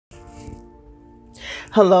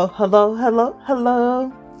Hello, hello, hello,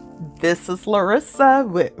 hello. This is Larrissa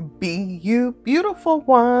with Be You Beautiful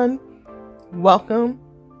One. Welcome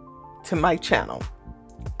to my channel.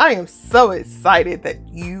 I am so excited that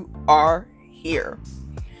you are here.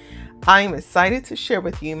 I am excited to share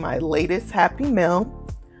with you my latest Happy Mail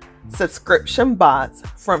subscription bots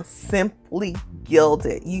from Simply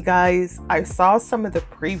Gilded. You guys, I saw some of the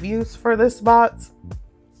previews for this bots.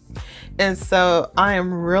 And so I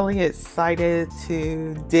am really excited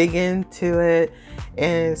to dig into it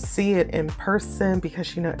and see it in person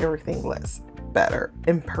because, you know, everything looks better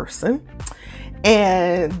in person,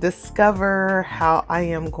 and discover how I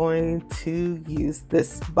am going to use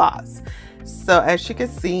this box. So as you can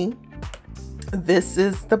see, this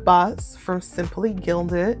is the box from Simply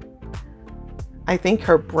Gilded. I think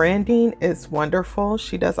her branding is wonderful.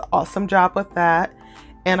 She does an awesome job with that.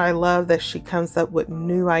 And I love that she comes up with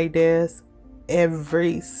new ideas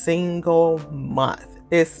every single month.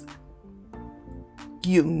 It's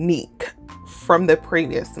unique from the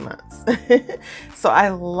previous months. So I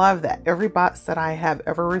love that. Every box that I have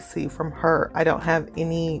ever received from her, I don't have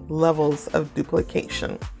any levels of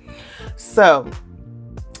duplication. So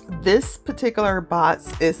this particular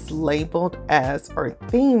box is labeled as, or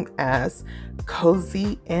themed as,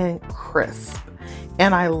 cozy and crisp.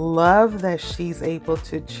 And I love that she's able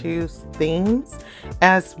to choose themes,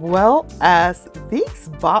 as well as these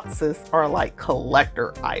boxes are like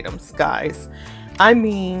collector items, guys. I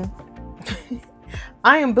mean,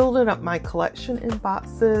 I am building up my collection in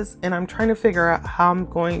boxes, and I'm trying to figure out how I'm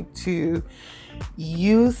going to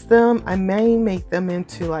use them. I may make them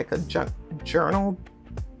into like a journal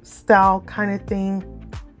style kind of thing,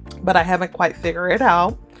 but I haven't quite figured it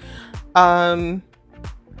out.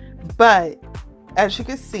 But as you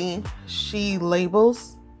can see, she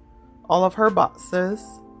labels all of her boxes.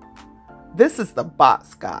 This is the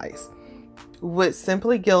box, guys, with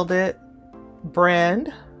Simply Gilded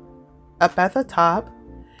brand up at the top.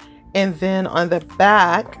 And then on the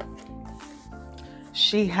back,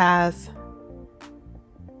 she has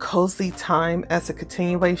cozy time as a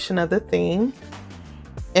continuation of the theme.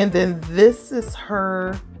 And then this is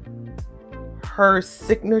her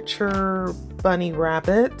signature bunny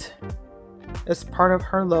rabbit as part of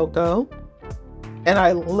her logo. And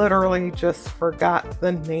I literally just forgot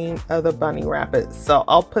the name of the bunny rabbit, so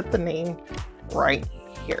I'll put the name right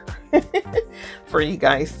here for you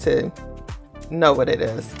guys to know what it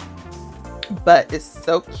is. But it's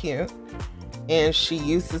so cute, and she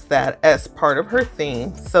uses that as part of her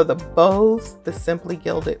theme. So the bows, the Simply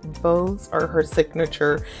Gilded bows, are her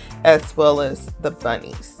signature, as well as the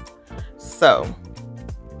bunnies. So,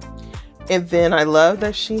 and then I love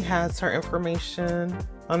that she has her information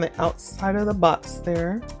on the outside of the box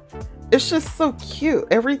there. It's just so cute.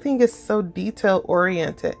 Everything is so detail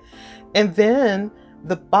oriented. And then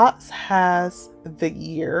the box has the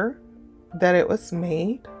year that it was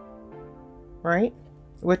made, right?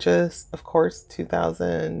 Which is, of course,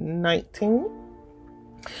 2019.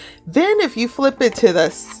 Then if you flip it to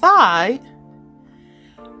the side,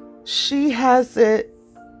 she has it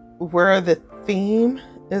where the theme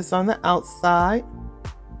is on the outside,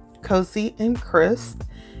 cozy and crisp.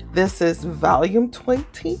 This is volume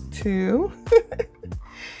 22.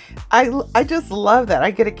 I just love that.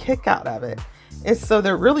 I get a kick out of it. And so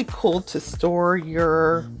they're really cool to store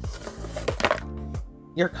your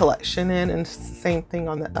collection in, and same thing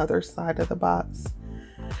on the other side of the box.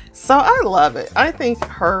 So I love it. I think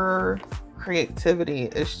her creativity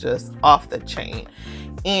is just off the chain.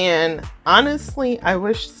 And honestly, I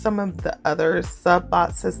wish some of the other sub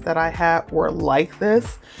boxes that I had were like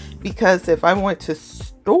this, because if I want to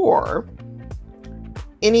store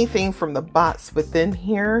anything from the box within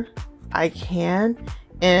here, I can.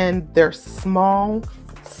 And they're small,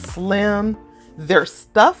 slim, they're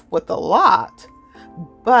stuffed with a lot,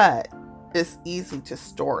 but it's easy to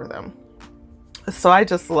store them. So I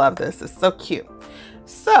just love this. It's so cute.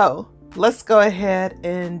 So let's go ahead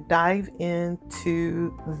and dive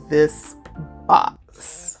into this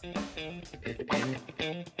box.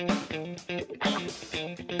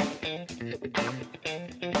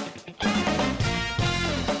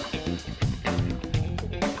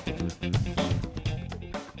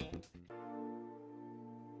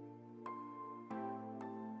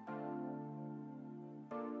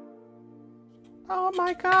 Oh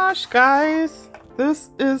my gosh, guys, this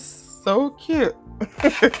is so cute.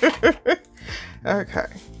 Okay.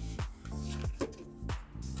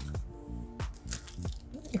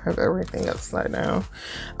 I have everything upside down.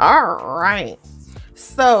 All right.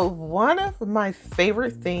 So one of my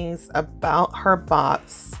favorite things about her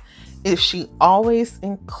box is she always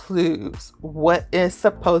includes what is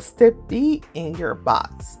supposed to be in your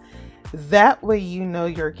box. That way you know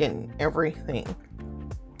you're getting everything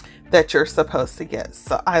that you're supposed to get.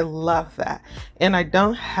 So I love that. And I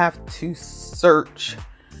don't have to search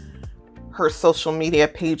her social media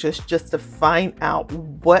pages just to find out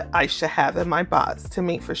what I should have in my box to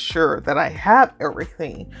make for sure that I have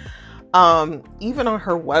everything. Even on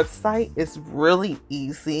her website, it's really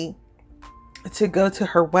easy to go to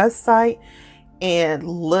her website and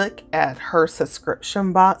look at her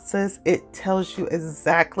subscription boxes. It tells you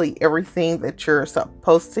exactly everything that you're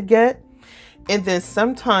supposed to get. And then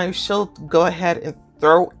sometimes she'll go ahead and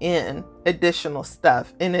throw in additional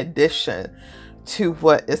stuff in addition to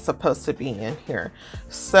what is supposed to be in here.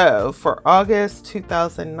 So for August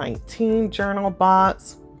 2019 journal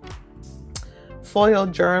box, foil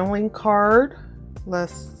journaling card.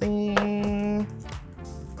 Let's see.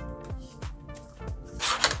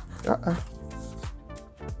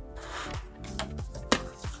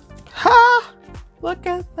 Ha! Look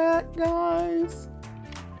at that, guys.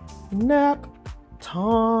 Nap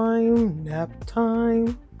time, nap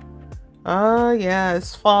time. Oh yeah,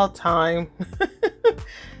 it's fall time.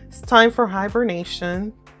 It's time for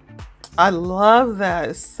hibernation. I love that.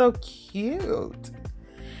 It's so cute.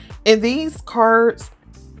 And these cards,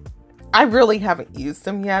 I really haven't used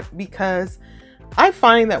them yet because I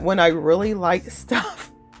find that when I really like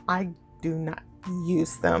stuff, I do not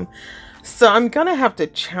use them. So I'm gonna have to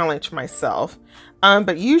challenge myself.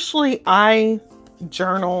 But usually I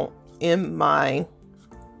journal in my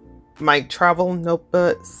travel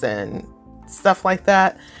notebooks and stuff like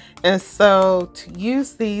that. And so to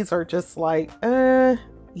use these are just like,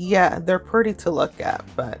 yeah, they're pretty to look at.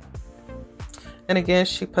 But, and again,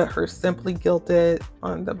 she put her Simply Gilded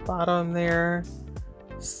on the bottom there.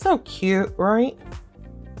 So cute, right?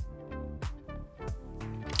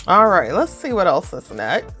 All right, let's see what else is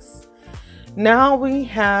next. Now we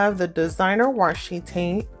have the designer washi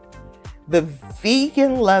tape, the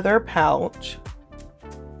vegan leather pouch,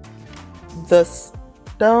 the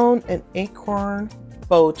stone and acorn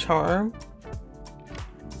bow charm,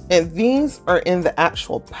 and these are in the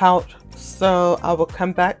actual pouch, so I will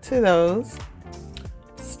come back to those.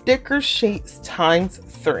 Sticker sheets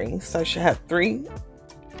 ×3, so I should have 3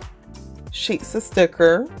 sheets of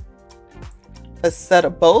sticker, a set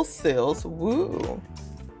of bow seals, woo,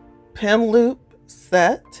 pen loop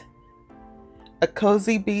set, a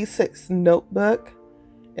Cozy B6 notebook,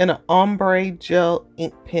 and an ombre gel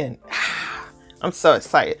ink pen. I'm so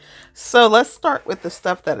excited. So let's start with the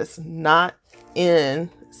stuff that is not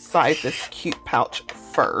inside this cute pouch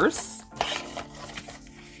first.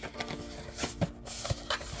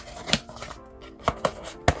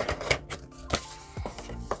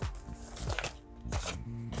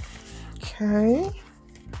 Okay.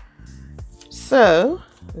 So,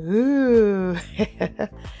 ooh,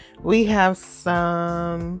 we have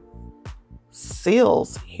some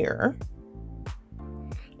seals here.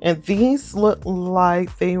 And these look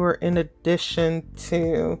like they were in addition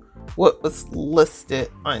to what was listed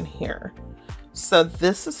on here. So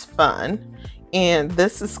this is fun. And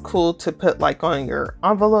this is cool to put like on your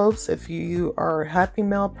envelopes if you are a Happy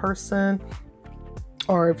Mail person,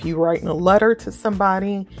 or if you're writing a letter to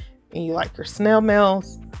somebody and you like your snail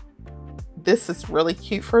mails. This is really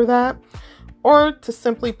cute for that. Or to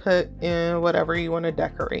simply put in whatever you want to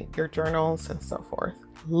decorate your journals and so forth.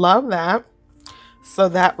 Love that. So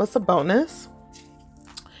that was a bonus.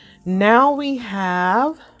 Now we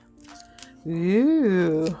have,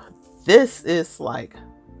 ooh, this is like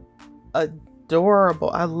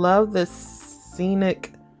adorable. I love this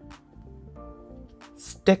scenic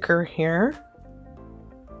sticker here.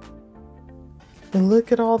 And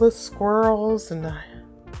look at all the squirrels and the,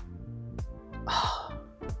 oh,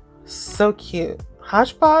 so cute.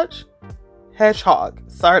 Hodgepodge? Hedgehog.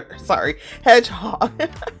 Sorry. Hedgehog.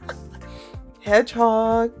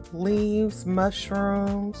 Hedgehog, leaves,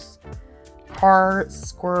 mushrooms, hearts,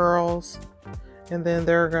 squirrels, and then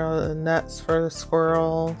there are the nuts for the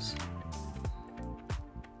squirrels.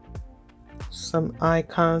 Some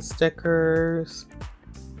icon stickers.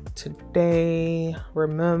 Today,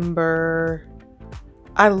 remember.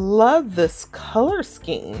 I love this color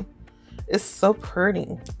scheme. It's so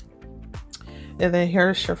pretty. And then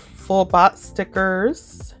here's your full box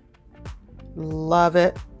stickers. Love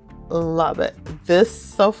it. Love it. This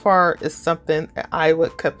so far is something that I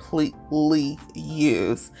would completely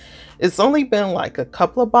use. It's only been like a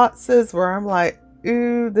couple of boxes where I'm like,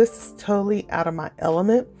 ooh, this is totally out of my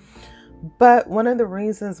element. But one of the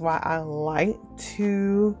reasons why I like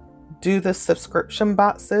to do the subscription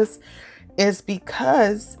boxes is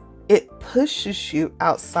because it pushes you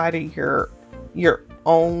outside of your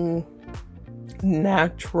own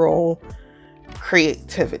natural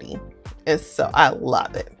creativity. And so I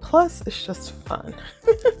love it. Plus, it's just fun.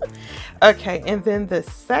 Okay, and then the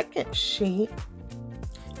second sheet,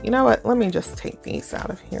 you know what? Let me just take these out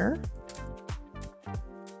of here.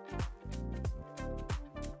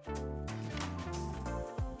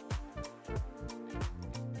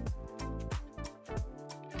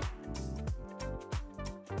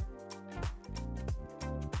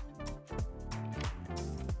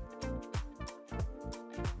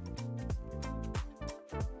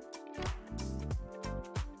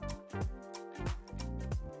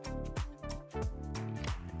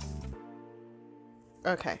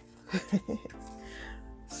 Okay.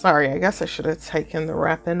 Sorry, I guess I should have taken the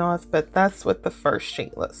wrapping off, but that's what the first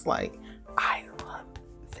sheet looks like. I love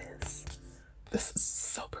this. This is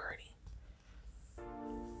so pretty.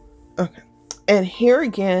 Okay. And here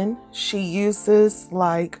again, she uses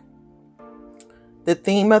like the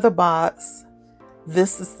theme of the box.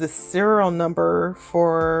 This is the serial number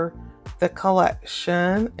for the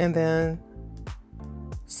collection, and then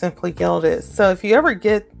simply gilded. So if you ever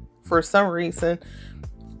get, for some reason,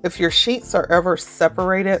 if your sheets are ever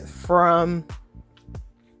separated from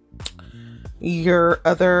your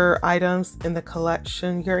other items in the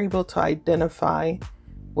collection, you're able to identify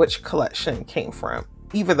which collection it came from,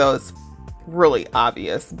 even though it's really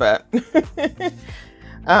obvious. But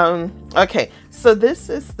okay, so this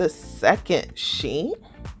is the second sheet,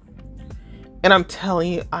 and I'm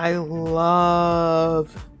telling you, I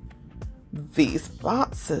love these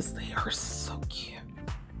boxes. They are so cute.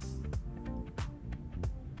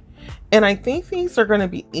 And I think these are going to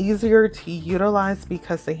be easier to utilize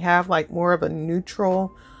because they have like more of a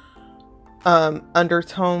neutral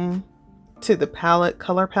undertone to the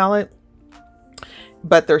color palette,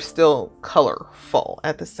 but they're still colorful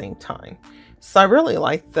at the same time. So I really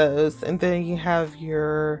like those. And then you have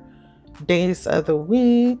your days of the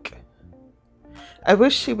week. I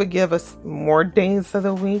wish she would give us more days of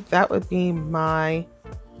the week. That would be my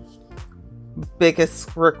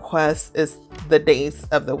biggest request, is the days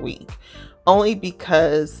of the week, only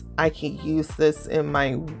because I can use this in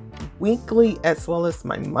my weekly as well as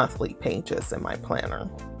my monthly pages in my planner.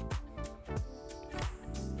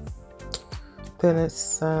 Then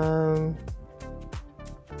it's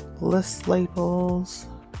list labels,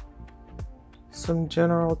 some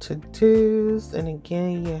general to-dos, and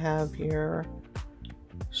again you have your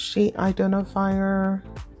sheet identifier.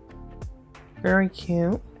 Very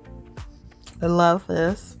cute. I love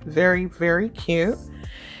this. Very, very cute.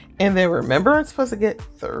 And then remember, I'm supposed to get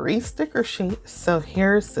 3 sticker sheets. So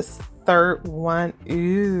here's this third one.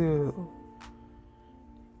 Ooh.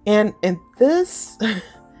 And this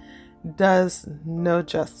does no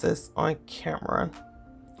justice on camera.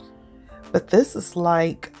 But this is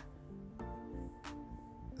like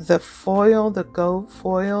the foil, the gold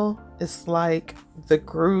foil is like the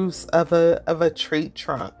grooves of a tree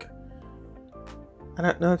trunk. I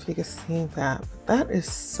don't know if you can see that, but that is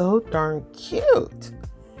so darn cute.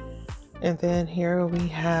 And then here we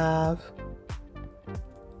have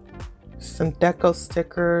some deco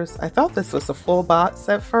stickers. I thought this was a full box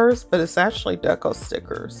at first, but it's actually deco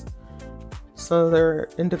stickers. So they're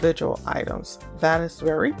individual items. That is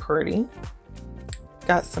very pretty.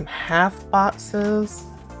 Got some half boxes.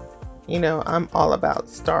 You know, I'm all about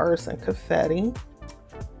stars and confetti.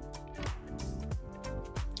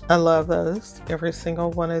 I love those. Every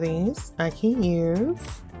single one of these I can use.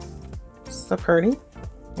 So pretty.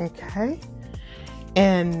 Okay.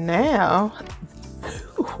 And now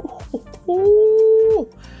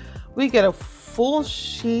we get a full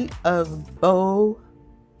sheet of bow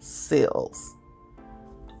seals.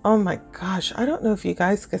 Oh my gosh. I don't know if you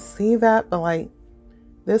guys can see that, but like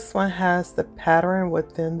this one has the pattern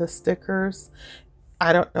within the stickers.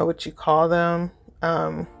 I don't know what you call them.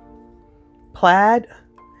 Plaid.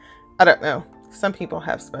 I don't know. Some people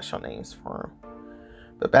have special names for them.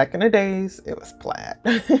 But back in the days, it was plaid.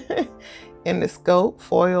 In this gold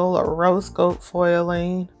foil or rose gold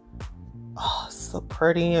foiling. Oh, so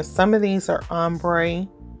pretty. And some of these are ombre,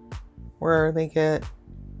 where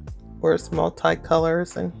it's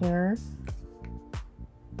multicolors in here.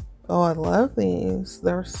 Oh, I love these.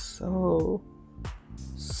 They're so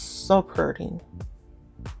pretty.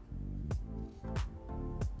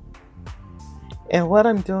 And what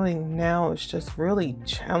I'm doing now is just really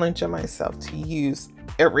challenging myself to use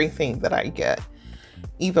everything that I get,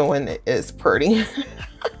 even when it is pretty.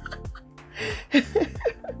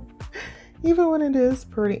 Even when it is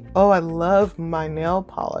pretty. Oh, I love my nail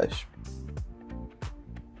polish.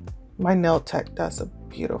 My nail tech does a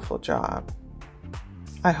beautiful job.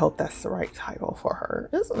 I hope that's the right title for her.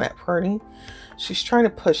 Isn't that pretty? She's trying to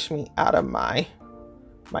push me out of my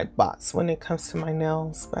box when it comes to my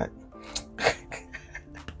nails, but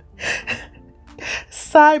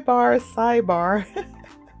sidebar.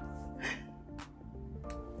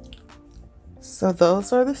 So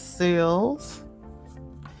those are the seals.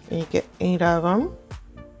 And you get 8 of them.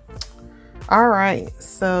 All right,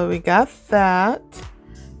 so we got that.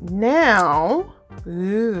 Now,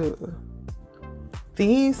 ooh,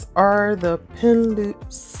 these are the pin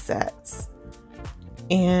loop sets.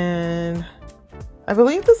 And I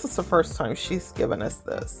believe this is the first time she's given us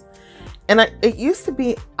this. And it used to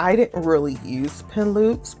be I didn't really use pin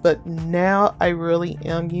loops, but now I really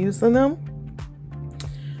am using them.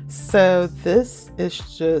 So this is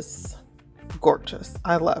just gorgeous.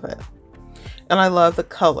 I love it. And I love the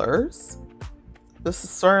colors. This is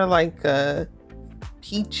sort of like a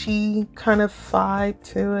peachy kind of vibe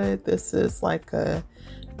to it. This is like a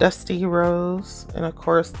dusty rose. And of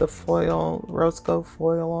course the foil, rose gold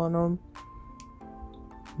foil on them.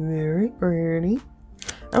 Very pretty.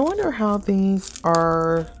 I wonder how these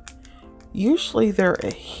are. Usually they're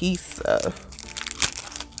adhesive.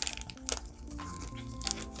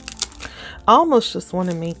 I almost just want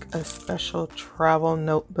to make a special travel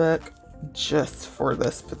notebook just for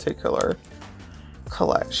this particular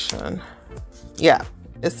collection. Yeah,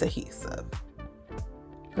 it's adhesive.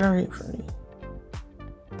 Very pretty.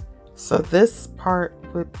 So this part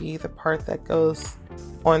would be the part that goes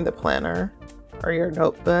on the planner or your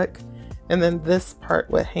notebook. And then this part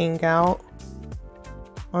would hang out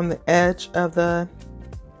on the edge of the,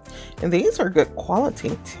 and these are good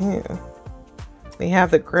quality too. They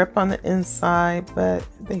have the grip on the inside, but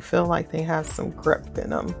they feel like they have some grip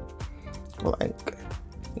in them. Like,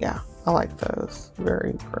 yeah, I like those.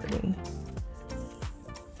 Very pretty.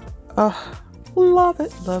 Oh, love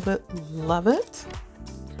it, love it, love it.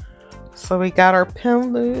 So we got our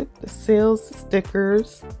pin loop, the seals, the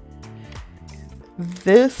stickers.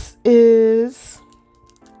 This is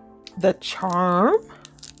the charm.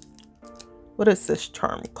 What is this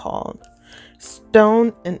charm called?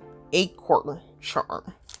 Stone and Acorn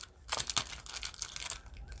charm.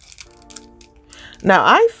 Now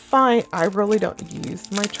I find I really don't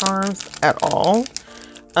use my charms at all.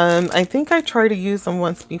 I think I tried to use them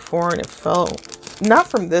once before and it felt, not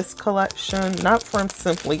from this collection, not from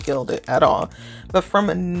Simply Gilded at all, but from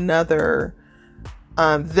another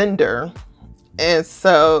vendor. And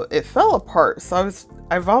so it fell apart. So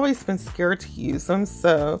I've always been scared to use them.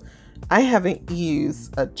 So I haven't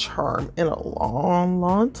used a charm in a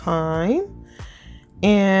long time.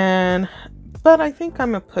 But I think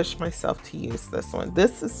I'm gonna push myself to use this one.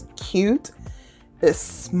 This is cute. It's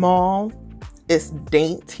small. It's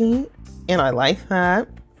dainty. And I like that.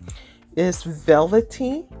 It's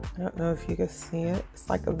velvety. I don't know if you can see it. It's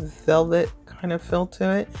like a velvet kind of feel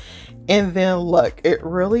to it. And then look, it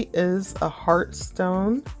really is a heart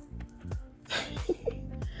stone.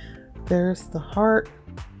 There's the heart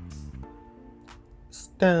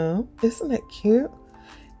stone. Isn't it cute?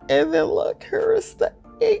 And then look, here is the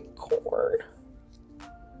acorn.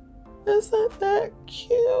 Isn't that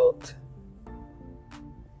cute?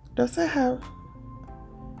 Does it have...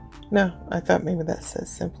 No, I thought maybe that says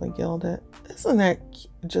Simply Gilded. Isn't that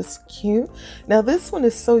just cute? Now this one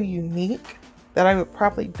is so unique that I would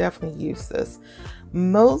probably definitely use this.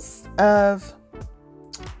 Most of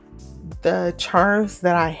the charms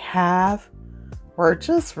that I have were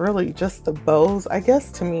just really just the bows. I guess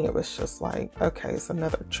to me it was just like, okay, it's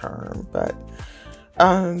another charm. But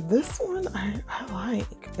this one I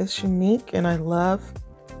like. It's unique and I love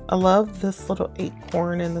this little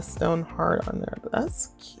acorn and the stone heart on there. That's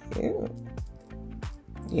cute.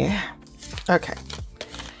 Yeah. Okay.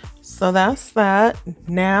 So that's that.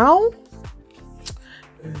 Now,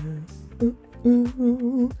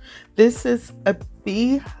 this is a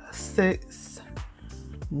B6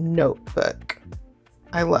 notebook.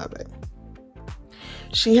 I love it.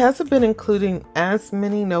 She hasn't been including as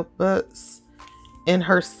many notebooks in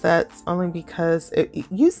her sets only because it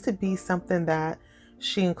used to be something that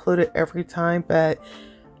she included every time, but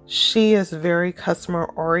she is very customer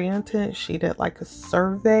oriented. She did like a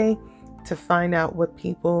survey to find out what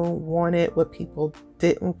people wanted, what people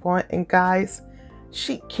didn't want. And guys,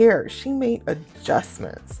 she cared. She made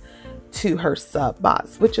adjustments to her sub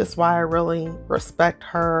box, which is why I really respect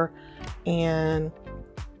her and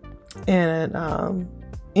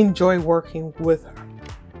enjoy working with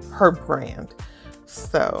her brand.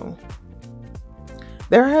 So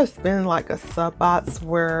there has been like a sub box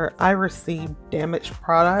where I received damaged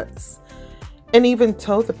products and even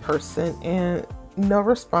told the person and no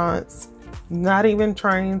response, not even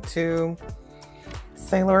trying to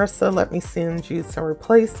say, Larissa, let me send you some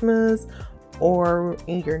replacements, or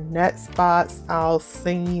in your next spots, I'll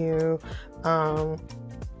send you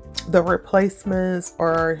the replacements,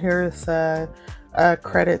 or here's a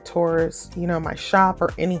credit towards, you know, my shop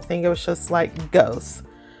or anything. It was just like ghosts.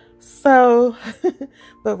 So,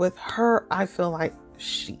 but with her, I feel like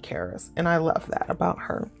she cares, and I love that about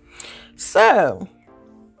her. So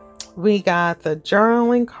we got the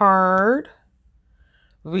journaling card.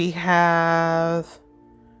 We have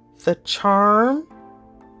the charm,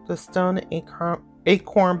 the stone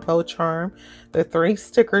acorn bow charm, the 3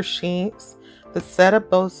 sticker sheets, the set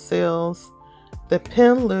of bow seals, the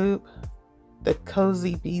pen loop, the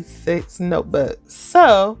cozy B6 notebook.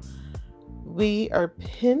 So we are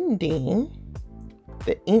pending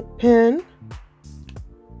the ink pen,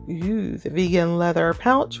 the vegan leather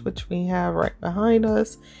pouch, which we have right behind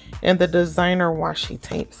us, and the designer washi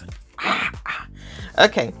tapes.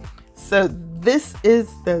 Okay, so this is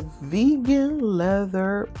the vegan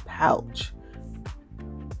leather pouch.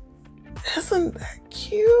 Isn't that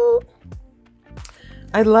cute?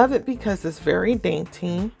 I love it because it's very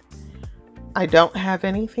dainty. I don't have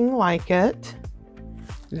anything like it.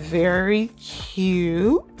 Very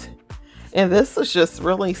cute. And this is just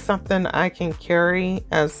really something I can carry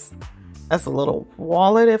as a little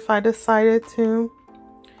wallet if I decided to.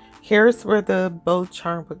 Here's where the bow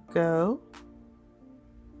charm would go.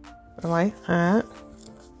 I like that.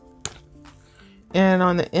 And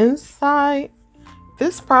on the inside,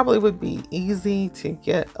 this probably would be easy to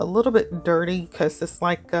get a little bit dirty because it's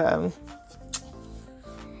like a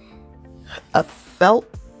felt,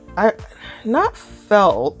 not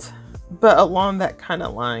felt, but along that kind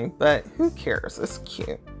of line. But who cares? It's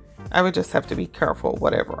cute. I would just have to be careful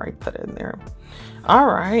whatever I put in there. All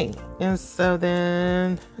right, and so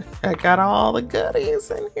then I got all the goodies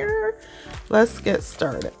in here. Let's get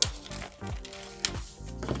started.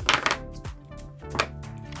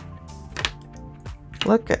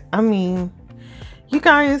 Look at, I mean, you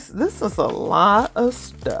guys, this is a lot of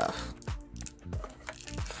stuff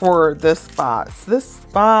for this box. This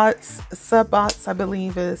box, sub box, I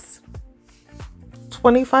believe is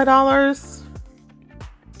 $25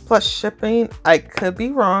 plus shipping. I could be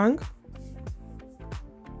wrong.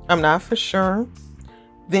 I'm not for sure.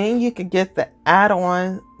 Then you could get the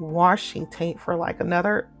add-on washi tape for like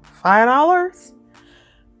another $5.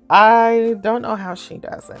 I don't know how she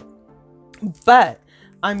does it, but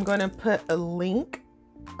I'm going to put a link.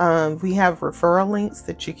 We have referral links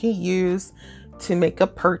that you can use to make a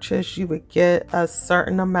purchase. You would get a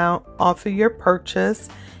certain amount off of your purchase,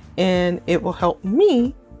 and it will help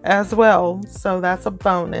me as well. So that's a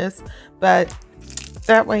bonus, but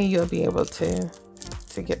that way you'll be able to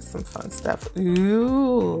get some fun stuff.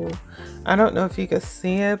 Ooh, I don't know if you can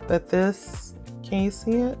see it, but this, can you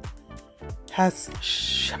see it? Has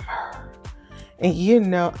shimmer. And you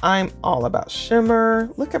know, I'm all about shimmer.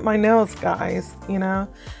 Look at my nails, guys. You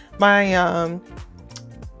know, my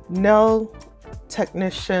nail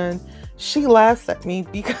technician, she laughs at me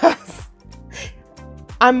because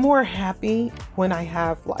I'm more happy when I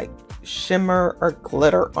have like shimmer or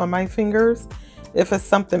glitter on my fingers. If it's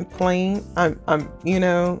something plain, I'm you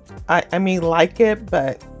know, I may like it,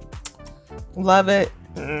 but love it.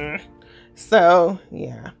 So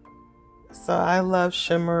yeah, so I love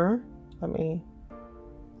shimmer. Let me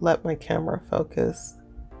let my camera focus.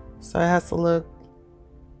 So it has a little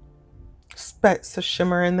specks of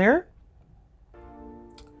shimmer in there.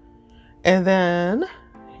 And then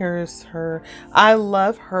here's her. I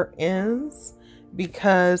love her ends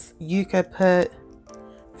because you could put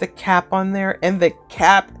the cap on there and the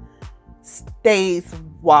cap stays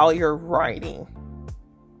while you're writing.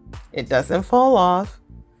 It doesn't fall off,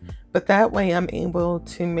 but that way I'm able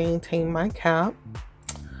to maintain my cap.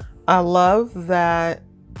 I love that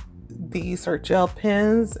these are gel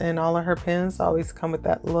pens, and all of her pens always come with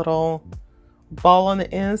that little ball on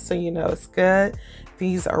the end, so you know it's good.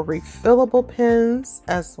 These are refillable pens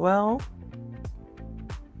as well.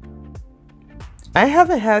 I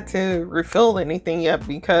haven't had to refill anything yet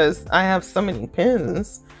because I have so many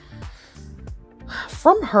pens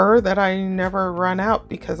from her that I never run out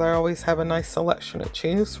because I always have a nice selection to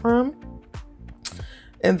choose from.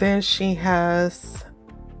 And then she has,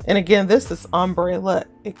 and again, this is ombre.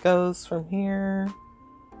 It goes from here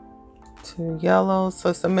to yellow. So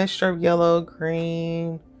it's a mixture of yellow,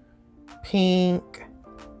 green, pink.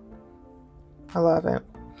 I love it.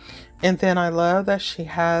 And then I love that she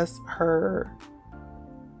has her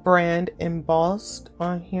brand embossed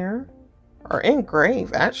on here, or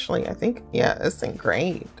engraved actually. I think, yeah, it's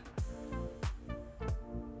engraved.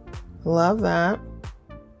 Love that.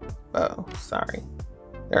 Oh, sorry.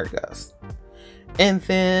 There it goes. And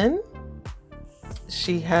then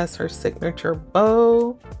she has her signature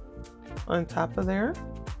bow on top of there.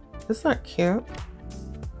 Isn't that cute?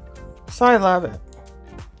 So I love it.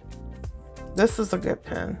 This is a good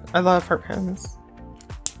pen. I love her pens.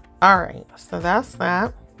 All right, so that's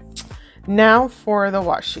that. Now for the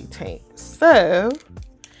washi tape. So,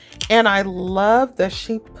 and I love that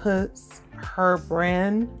she puts her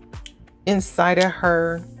brand inside of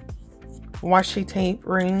her washi tape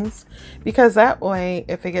rings, because that way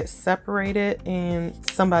if it gets separated and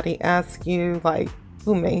somebody asks you like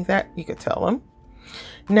who made that, you could tell them.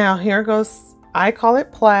 Now here goes, I call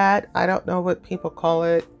it plaid. I don't know what people call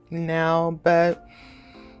it now, but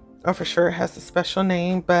for sure it has a special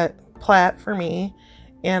name, but plaid for me.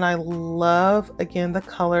 And I love, again, the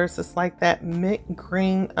colors. It's like that mint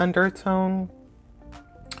green undertone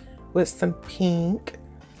with some pink,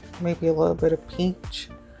 maybe a little bit of peach,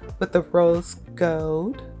 with the rose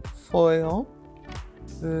gold foil.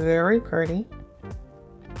 Very pretty.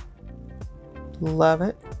 Love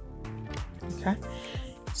it. Okay,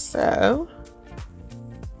 so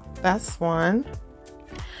that's one.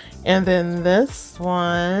 And then this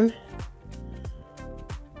one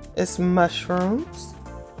is mushrooms.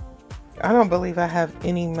 I don't believe I have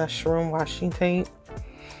any mushroom washi tape.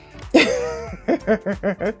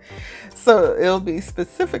 So it'll be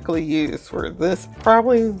specifically used for this,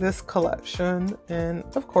 probably this collection, and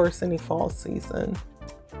of course any fall season.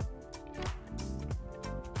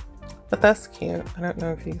 But that's cute. I don't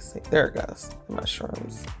know if you can see. There it goes. The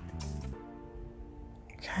mushrooms.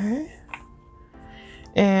 Okay.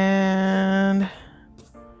 And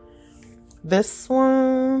this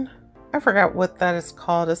one, I forgot what that is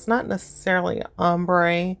called. It's not necessarily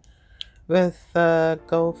ombre with the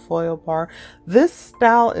gold foil bar. This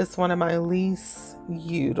style is one of my least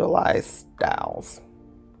utilized styles.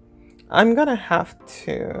 I'm gonna have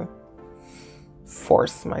to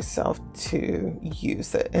force myself to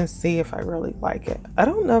use it and see if I really like it. I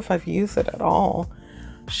don't know if I've used it at all.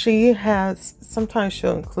 She has, sometimes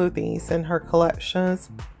she'll include these in her collections,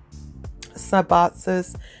 sub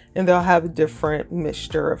boxes, and they'll have a different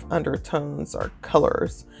mixture of undertones or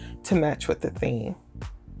colors to match with the theme.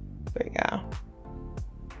 But yeah,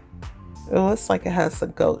 it looks like it has a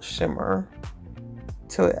gold shimmer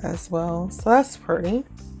to it as well, so that's pretty.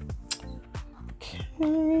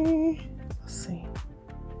 Okay, let's see.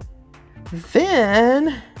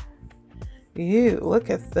 Then you look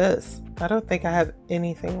at this. I don't think I have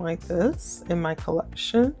anything like this in my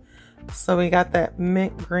collection. So we got that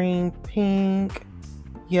mint green, pink,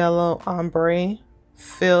 yellow ombre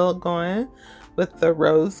fill going with the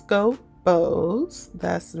rose gold bows.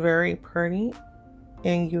 That's very pretty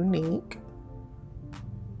and unique.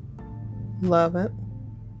 Love it.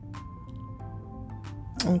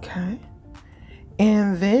 Okay.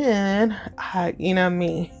 And then, you know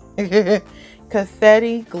me,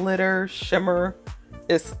 confetti, glitter, shimmer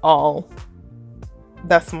is all,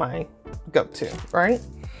 that's my go-to, right?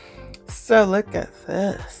 So look at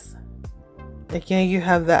this. Again, you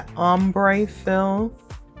have that ombre fill,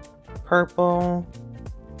 purple,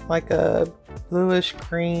 like a bluish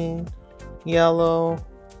green, yellow,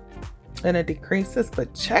 and it decreases.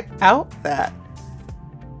 But check out that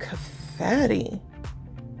confetti.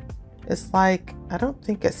 It's like, I don't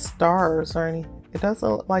think it's stars or anything. It doesn't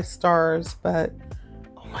look like stars, but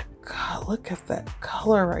oh my God, look at that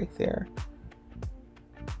color right there.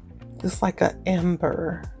 It's like an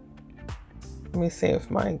amber. Let me see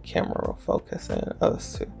if my camera will focus in. Oh,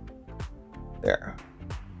 it's too. There.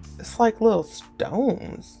 It's like little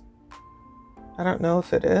stones. I don't know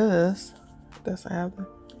if it is. It doesn't have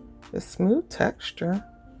the smooth texture.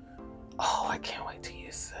 Oh, I can't wait to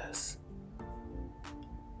use this.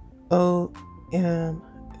 OMG.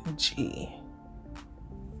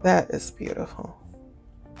 That is beautiful.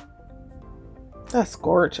 That's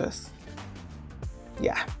gorgeous.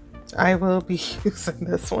 Yeah, I will be using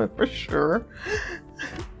this one for sure.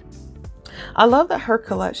 I love that her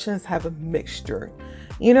collections have a mixture,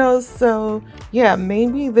 you know, so yeah,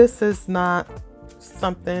 maybe this is not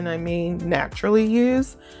something I may naturally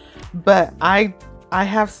use, but I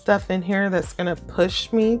have stuff in here that's gonna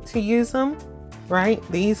push me to use them, right?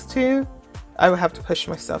 These two, I would have to push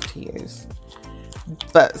myself to use.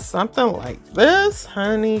 But something like this,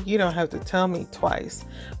 honey, you don't have to tell me twice.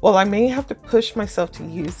 Well, I may have to push myself to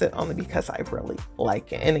use it only because I really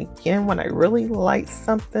like it. And again, when I really like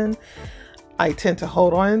something, I tend to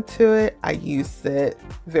hold on to it. I use it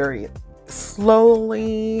very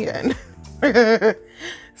slowly, and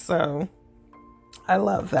so I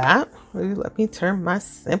love that. Ooh, let me turn my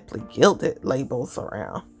Simply Gilded labels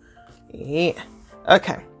around. Yeah.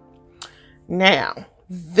 Okay. Now,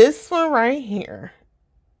 This one right here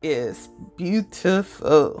is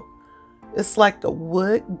beautiful. It's like a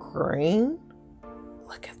wood grain.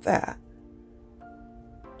 Look at that.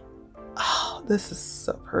 Oh, this is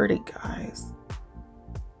so pretty, guys.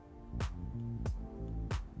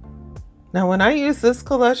 Now, when I use this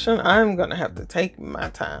collection, I'm going to have to take my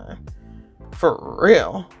time. For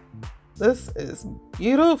real. This is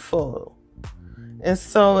beautiful. And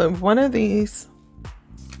so in one of these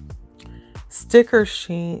sticker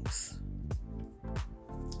sheets,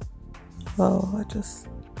 oh,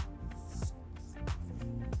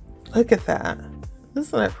 look at that.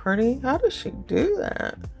 Isn't that pretty? How does she do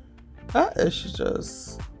that? That is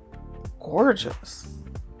just gorgeous.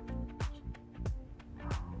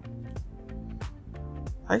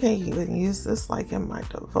 I can even use this like in my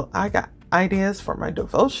I got ideas for my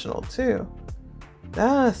devotional too.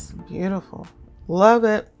 That's beautiful. Love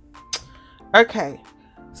it. Okay,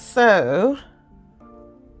 so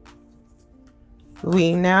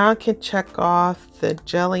we now can check off the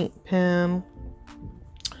jelly pen,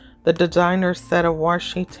 the designer set of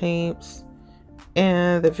washi tapes,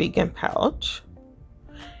 and the vegan pouch.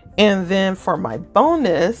 And then for my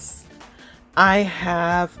bonus, I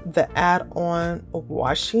have the add-on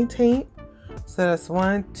washi tape. So that's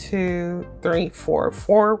 4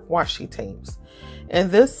 washi tapes.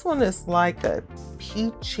 And this one is like a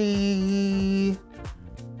peachy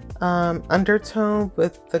undertone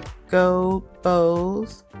with the gold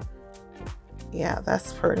bows. Yeah,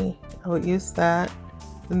 that's pretty. I would use that.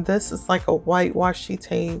 And this is like a white washi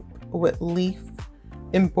tape with leaf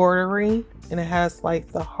embroidery, and it has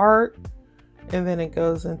like the heart, and then it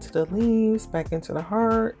goes into the leaves, back into the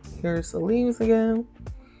heart. Here's the leaves again.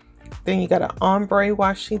 Then you got an ombre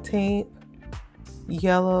washi tape,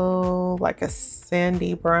 yellow, like a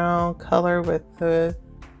sandy brown color with the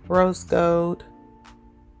rose gold,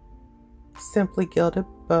 simply gilded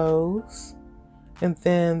bows. And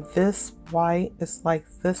then this white is like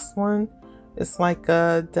this one. It's like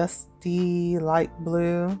a dusty light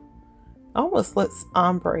blue. Almost looks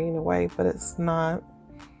ombre in a way, but it's not.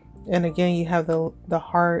 And again, you have the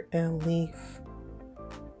heart and leaf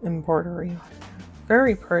embroidery.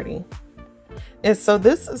 Very pretty. And so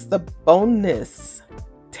this is the bonus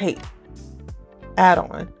tape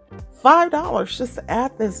add-on. $5 just to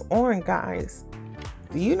add this on, guys.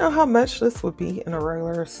 Do you know how much this would be in a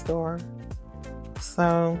regular store?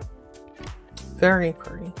 So, very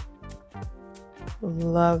pretty.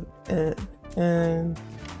 Love it. And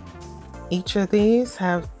each of these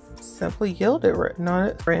have Simply Gilded written on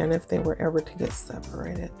it, and if they were ever to get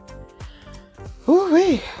separated.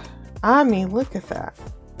 Ooh-wee. I mean, look at that.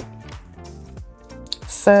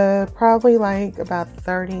 So probably like about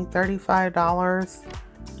 $35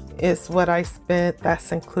 is what I spent.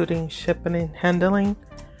 That's including shipping and handling.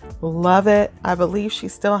 Love it. I believe she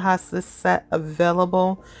still has this set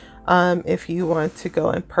available if you want to go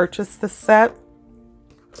and purchase the set.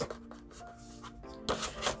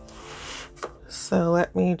 So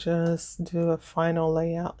let me just do a final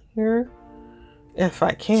layout here, if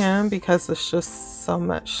I can, because it's just so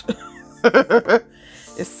much.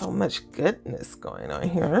 It's so much goodness going on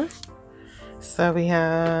here. So we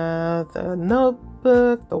have the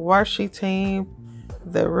notebook, the washi tape,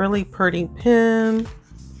 the really pretty pen,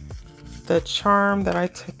 the charm that I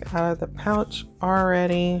took out of the pouch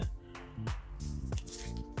already,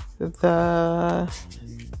 the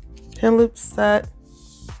pin loop set,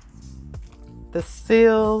 the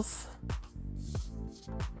seals,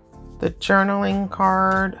 the journaling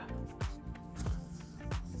card,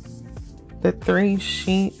 the 3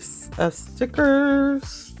 sheets of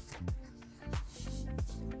stickers.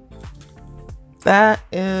 That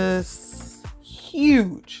is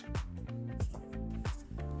huge.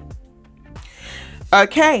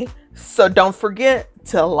 Okay, so don't forget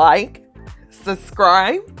to like,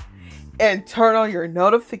 subscribe, and turn on your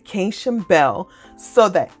notification bell so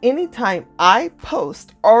that anytime I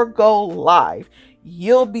post or go live,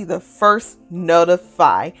 you'll be the first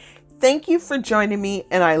notified. Thank you for joining me,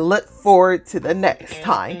 and I look forward to the next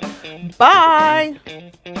time. Bye!